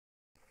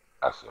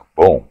I said,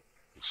 boom.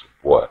 It's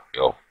your boy,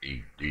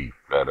 F-E-D,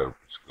 Flat Earth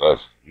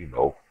Discussion, you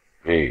know,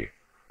 Fed,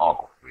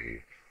 Uncle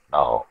Fed,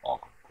 now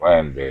Uncle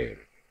Granddaddy,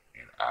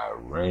 and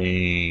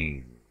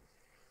Irene.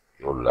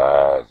 Your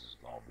lies is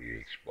gonna be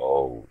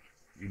exposed.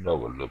 You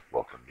never looked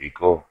for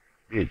Kaneko,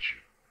 did you?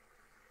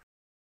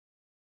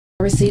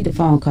 I received a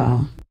phone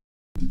call,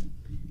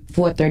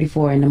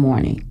 4:34 in the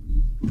morning,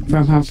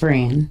 from her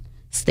friend,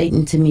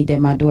 stating to me that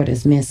my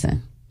daughter's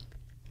missing.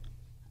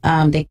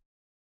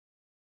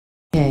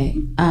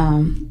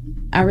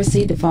 I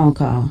received a phone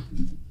call,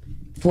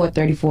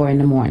 4:34 in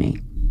the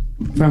morning,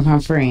 from her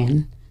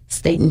friend,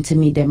 stating to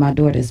me that my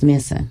daughter's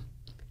missing.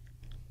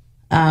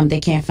 They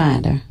can't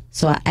find her.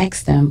 So I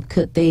asked them,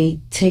 could they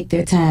take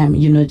their time,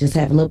 just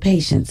have a little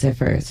patience at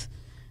first,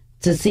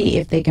 to see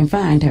if they can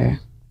find her.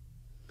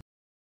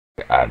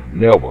 I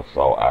never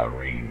saw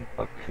Irene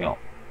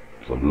attempt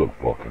to look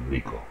for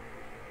Kaneko.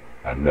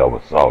 I never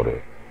saw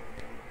that.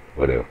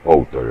 But at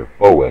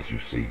 4:34, as you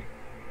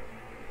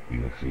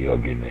can see her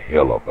getting the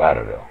hell up out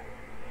of there.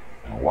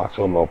 And watch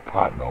her little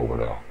partner over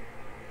there.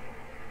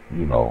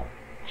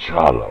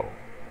 Charlo.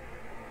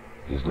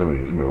 Just let me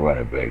run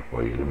it back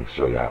for you. Let me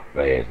show you how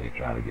fast they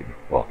trying to get the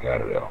fuck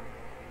out of there.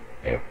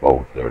 At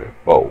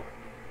 4:34,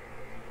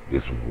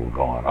 this was what's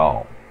going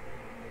on.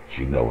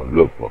 She never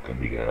looked for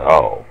Kaneko at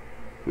all.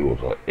 It was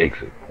her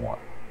exit point.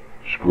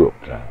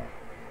 Script time.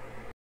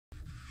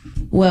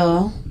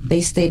 Well,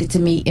 they stated to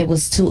me it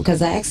was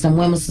because I asked them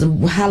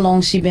how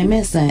long she been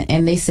missing,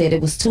 and they said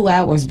it was 2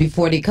 hours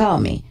before they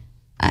called me.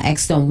 I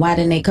asked them why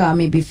didn't they call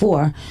me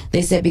before.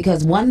 They said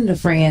because one of the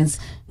friends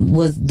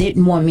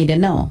didn't want me to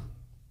know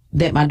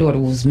that my daughter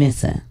was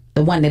missing.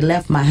 The one that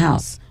left my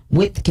house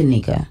with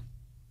Kaneko.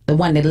 The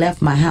one that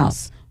left my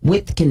house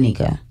with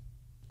Kaneko.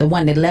 The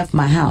one that left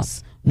my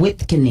house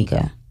with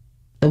Kaneko.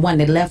 The one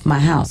that left my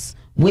house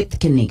with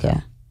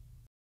Kaneko.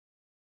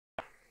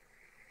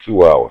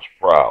 2 hours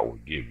prior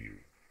would give you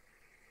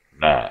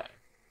 9.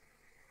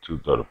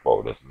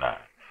 2:34, that's 9.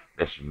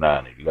 That's your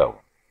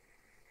 9:11.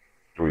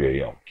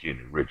 3 a.m.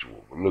 kidney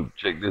ritual. But look,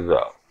 check this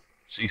out.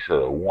 She said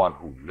the one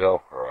who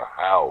left her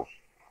house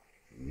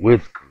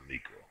with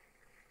Kaneko.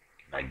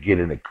 Now get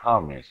in the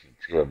comments and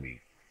tell me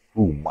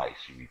who might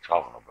she be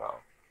talking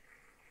about.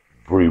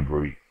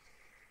 Bree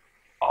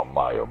or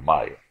Maya.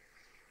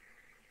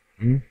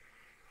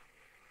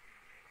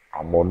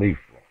 Or Monifa.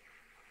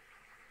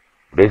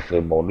 They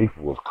said Monifa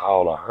was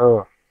calling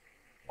her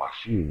while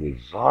she was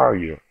with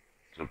Zarya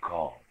to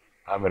come.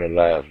 How many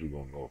lives we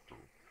gonna go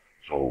through?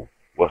 So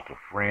what's the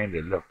friend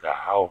that left the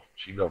house?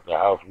 She left the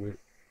house with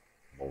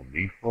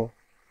Monifa,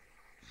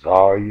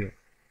 Zarya,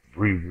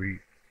 Bree,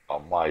 or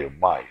Maya.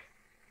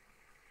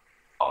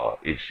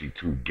 Is she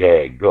too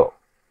gagged up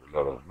to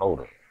let us know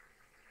that?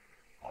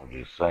 I'm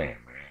just saying,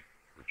 man.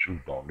 The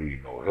truth don't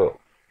need no help.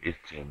 It's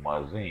 10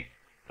 months in.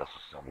 That's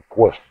a simple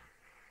question.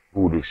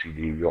 Who did she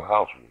leave your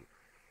house with?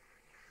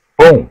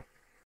 Boom.